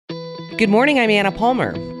Good morning, I'm Anna Palmer.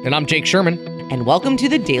 And I'm Jake Sherman. And welcome to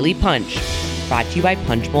the Daily Punch, brought to you by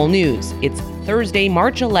Punchbowl News. It's Thursday,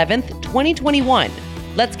 March 11th, 2021.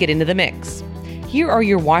 Let's get into the mix. Here are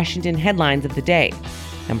your Washington headlines of the day.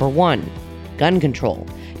 Number 1, gun control.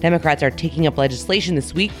 Democrats are taking up legislation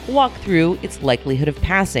this week to walk through its likelihood of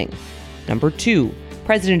passing. Number 2,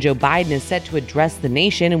 President Joe Biden is set to address the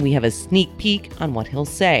nation, and we have a sneak peek on what he'll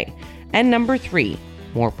say. And number 3,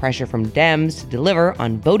 more pressure from Dems to deliver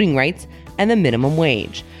on voting rights and the minimum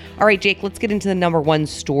wage. All right, Jake, let's get into the number 1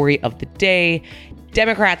 story of the day.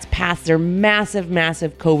 Democrats passed their massive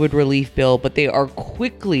COVID relief bill, but they are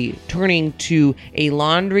quickly turning to a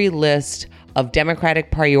laundry list of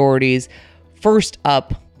Democratic priorities. First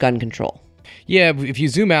up, gun control. Yeah, if you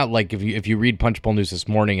zoom out, like if you read Punchbowl News this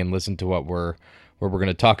morning and listen to what we're going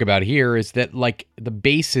to talk about here, is that like the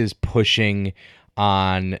base is pushing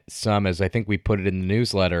on some, as I think we put it in the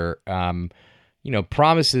newsletter,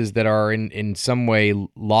 promises that are in some way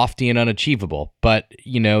lofty and unachievable. But,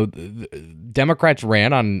 the Democrats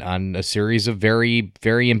ran on a series of very,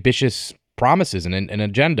 very ambitious promises and an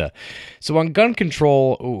agenda. So on gun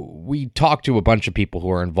control, we talked to a bunch of people who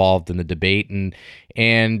are involved in the debate,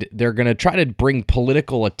 and they're going to try to bring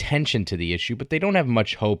political attention to the issue, but they don't have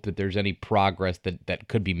much hope that there's any progress that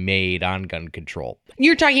could be made on gun control.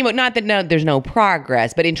 You're talking about not that there's no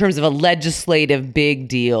progress, but in terms of a legislative big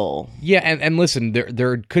deal. Yeah, and listen,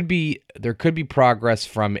 there could be progress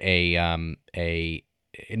from a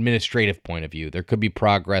administrative point of view. There could be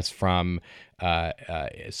progress from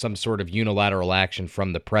some sort of unilateral action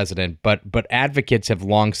from the president, but advocates have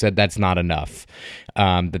long said that's not enough,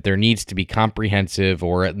 that there needs to be comprehensive,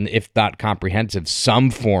 or if not comprehensive,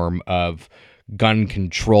 some form of gun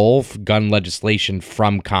control, gun legislation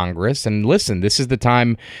from Congress. And listen, this is the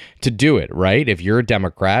time to do it, right? If you're a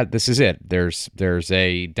Democrat, this is it. There's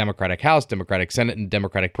a Democratic House, Democratic Senate, and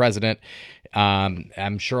Democratic president.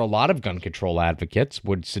 I'm sure a lot of gun control advocates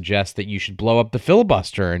would suggest that you should blow up the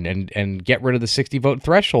filibuster and get rid of the 60 vote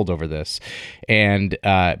threshold over this. And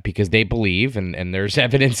because they believe, and there's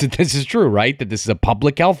evidence that this is true, right? That this is a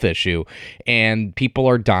public health issue and people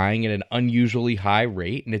are dying at an unusually high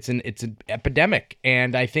rate, and it's an epidemic.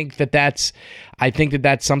 And I think that's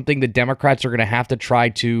something that Democrats are going to have to try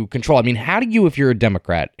to control. I mean, how do you, if you're a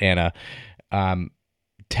Democrat, Anna,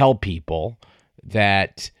 tell people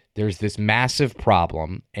that there's this massive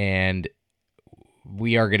problem and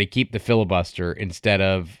we are going to keep the filibuster instead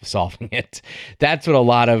of solving it? That's what a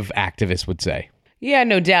lot of activists would say. Yeah,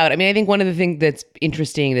 no doubt. I mean, I think one of the things that's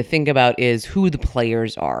interesting to think about is who the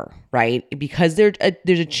players are, right? Because there's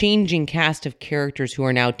a changing cast of characters who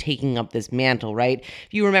are now taking up this mantle, right?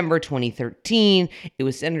 If you remember 2013, it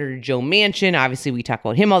was Senator Joe Manchin. Obviously, we talk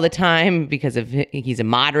about him all the time because he's a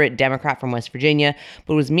moderate Democrat from West Virginia.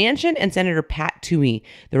 But it was Manchin and Senator Pat Toomey,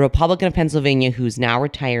 the Republican of Pennsylvania, who's now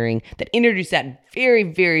retiring, that introduced that very,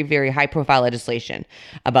 very, very high-profile legislation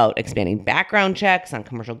about expanding background checks on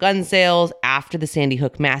commercial gun sales after the Sandy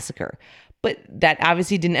Hook massacre. But that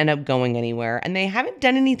obviously didn't end up going anywhere, and they haven't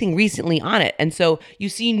done anything recently on it. And so you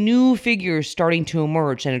see new figures starting to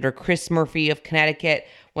emerge. Senator Chris Murphy of Connecticut,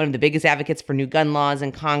 one of the biggest advocates for new gun laws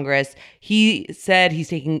in Congress, he said he's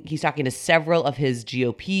talking to several of his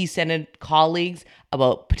GOP Senate colleagues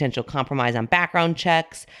about potential compromise on background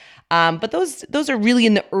checks. But those are really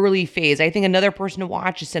in the early phase. I think another person to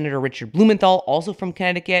watch is Senator Richard Blumenthal, also from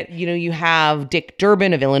Connecticut. You have Dick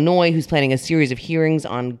Durbin of Illinois, who's planning a series of hearings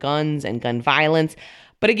on guns and gun violence.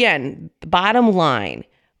 But again, the bottom line,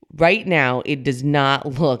 right now, it does not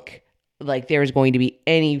look like there's going to be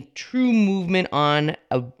any true movement on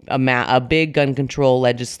a big gun control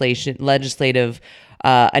legislative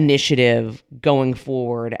initiative going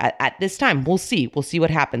forward at this time. We'll see what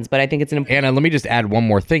happens, but I think it's an important. Anna, let me just add one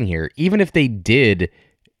more thing here. Even if they did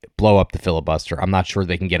blow up the filibuster, I'm not sure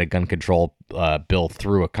they can get a gun control bill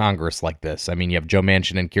through a Congress like this. I mean, you have Joe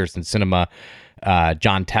Manchin and Kyrsten Sinema,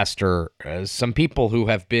 John Tester, some people who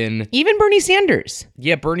have been, even Bernie Sanders.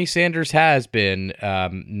 Yeah, Bernie Sanders has been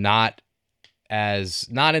not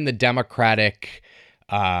in the Democratic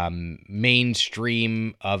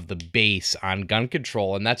mainstream of the base on gun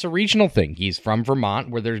control, and that's a regional thing. He's from Vermont,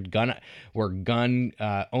 where gun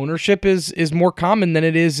ownership is more common than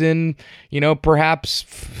it is in perhaps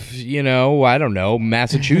I don't know,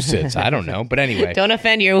 Massachusetts. I don't know, but anyway, don't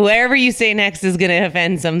offend you. Wherever you say next is going to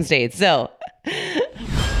offend some states. So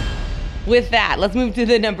with that, let's move to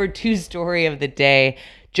the number 2 story of the day.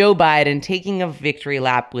 Joe Biden taking a victory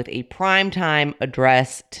lap with a primetime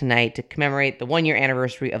address tonight to commemorate the 1-year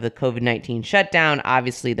anniversary of the COVID-19 shutdown,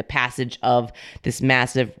 obviously the passage of this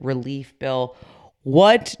massive relief bill.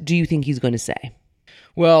 What do you think he's going to say?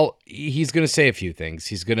 Well, he's going to say a few things.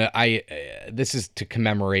 He's going to, this is to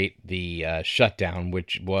commemorate the shutdown,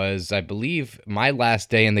 which was, I believe, my last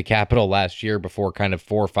day in the Capitol last year before kind of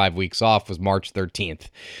 4 or 5 weeks off was March 13th.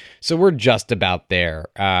 So we're just about there,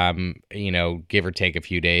 give or take a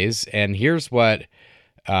few days. And here's what,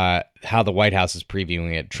 how the White House is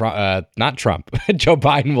previewing it. Not Trump. Joe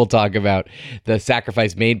Biden will talk about the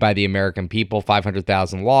sacrifice made by the American people,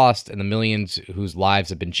 500,000 lost, and the millions whose lives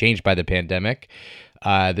have been changed by the pandemic.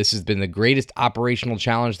 This has been the greatest operational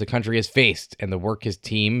challenge the country has faced, and the work his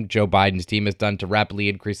team, Joe Biden's team, has done to rapidly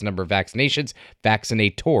increase the number of vaccinations,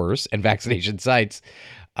 vaccinators, and vaccination sites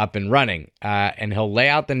up and running. And he'll lay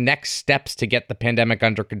out the next steps to get the pandemic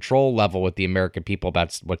under control, level with the American people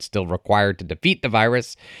about what's still required to defeat the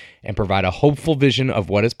virus, and provide a hopeful vision of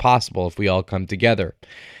what is possible if we all come together.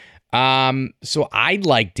 So I'd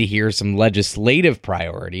like to hear some legislative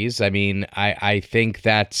priorities. I mean, I think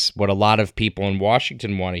that's what a lot of people in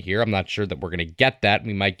Washington want to hear. I'm not sure that we're going to get that.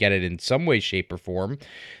 We might get it in some way, shape, or form,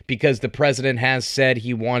 because the president has said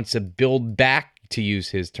he wants a build back, to use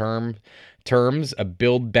his terms, a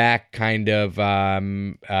build back kind of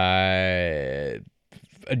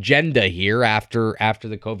agenda here after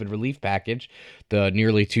the COVID relief package, the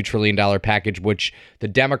nearly $2 trillion package, which the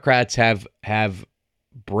Democrats have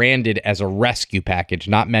branded as a rescue package,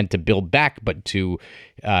 not meant to build back, but to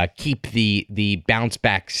keep the bounce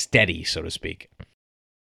back steady, so to speak.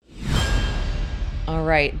 All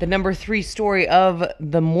right. The number 3 story of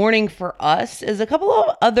the morning for us is a couple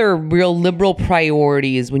of other real liberal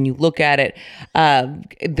priorities when you look at it,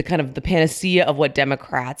 the kind of the panacea of what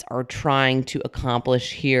Democrats are trying to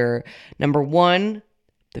accomplish here. Number 1,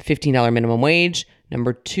 the $15 minimum wage.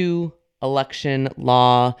 Number 2, election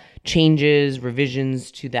law changes,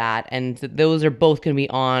 revisions to that. And those are both going to be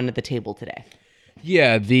on the table today.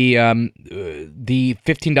 Yeah, the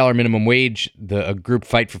 $15 minimum wage, the group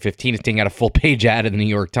Fight for 15 is taking out a full-page ad in the New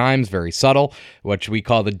York Times, very subtle, which we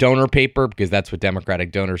call the donor paper because that's what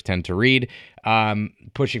Democratic donors tend to read.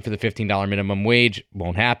 Pushing for the $15 minimum wage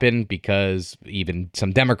won't happen because even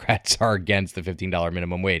some Democrats are against the $15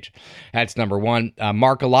 minimum wage. That's number 1.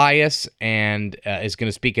 Mark Elias is going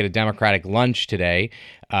to speak at a Democratic lunch today,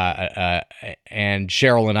 and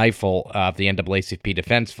Cheryl and Eiffel of the NAACP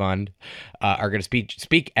Defense Fund are going to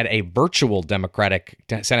speak at a virtual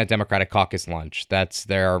Senate Democratic Caucus lunch.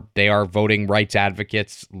 They are voting rights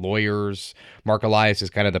advocates, lawyers. Mark Elias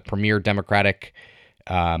is kind of the premier Democratic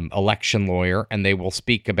election lawyer, and they will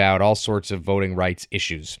speak about all sorts of voting rights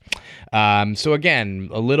issues. So again,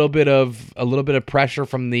 a little bit of pressure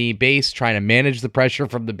from the base, trying to manage the pressure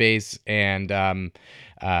from the base, and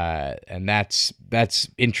that's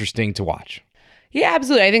interesting to watch. Yeah,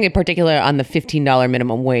 absolutely. I think in particular on the $15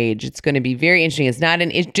 minimum wage, it's going to be very interesting. It's not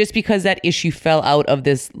just because that issue fell out of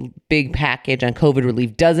this big package on COVID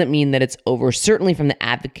relief doesn't mean that it's over. Certainly from the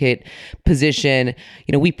advocate position,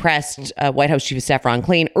 we pressed White House Chief of Staff Ron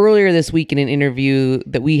Klain earlier this week in an interview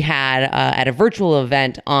that we had at a virtual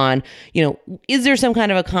event on, is there some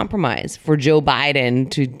kind of a compromise for Joe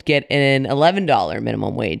Biden to get an $11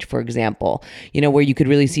 minimum wage, for example, where you could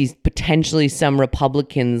really see potentially some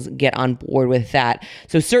Republicans get on board with that.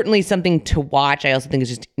 So certainly something to watch. I also think it's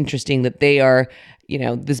just interesting that they are,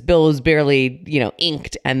 this bill is barely,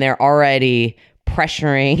 inked, and they're already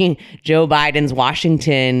pressuring Joe Biden's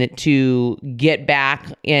Washington to get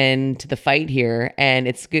back into the fight here. And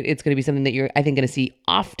it's going to be something that you're, I think, going to see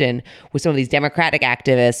often with some of these Democratic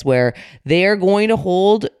activists, where they are going to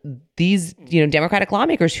hold these, Democratic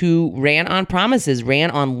lawmakers who ran on promises, ran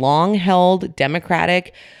on long-held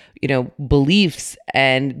Democratic beliefs,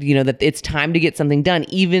 and, that it's time to get something done,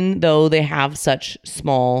 even though they have such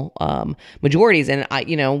small majorities. And,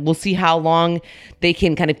 we'll see how long they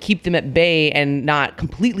can kind of keep them at bay and not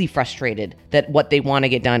completely frustrated that what they want to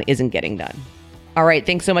get done isn't getting done. All right.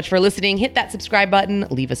 Thanks so much for listening. Hit that subscribe button,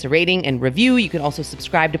 leave us a rating and review. You can also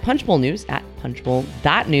subscribe to Punchbowl News at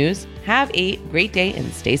punchbowl.news. Have a great day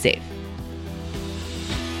and stay safe.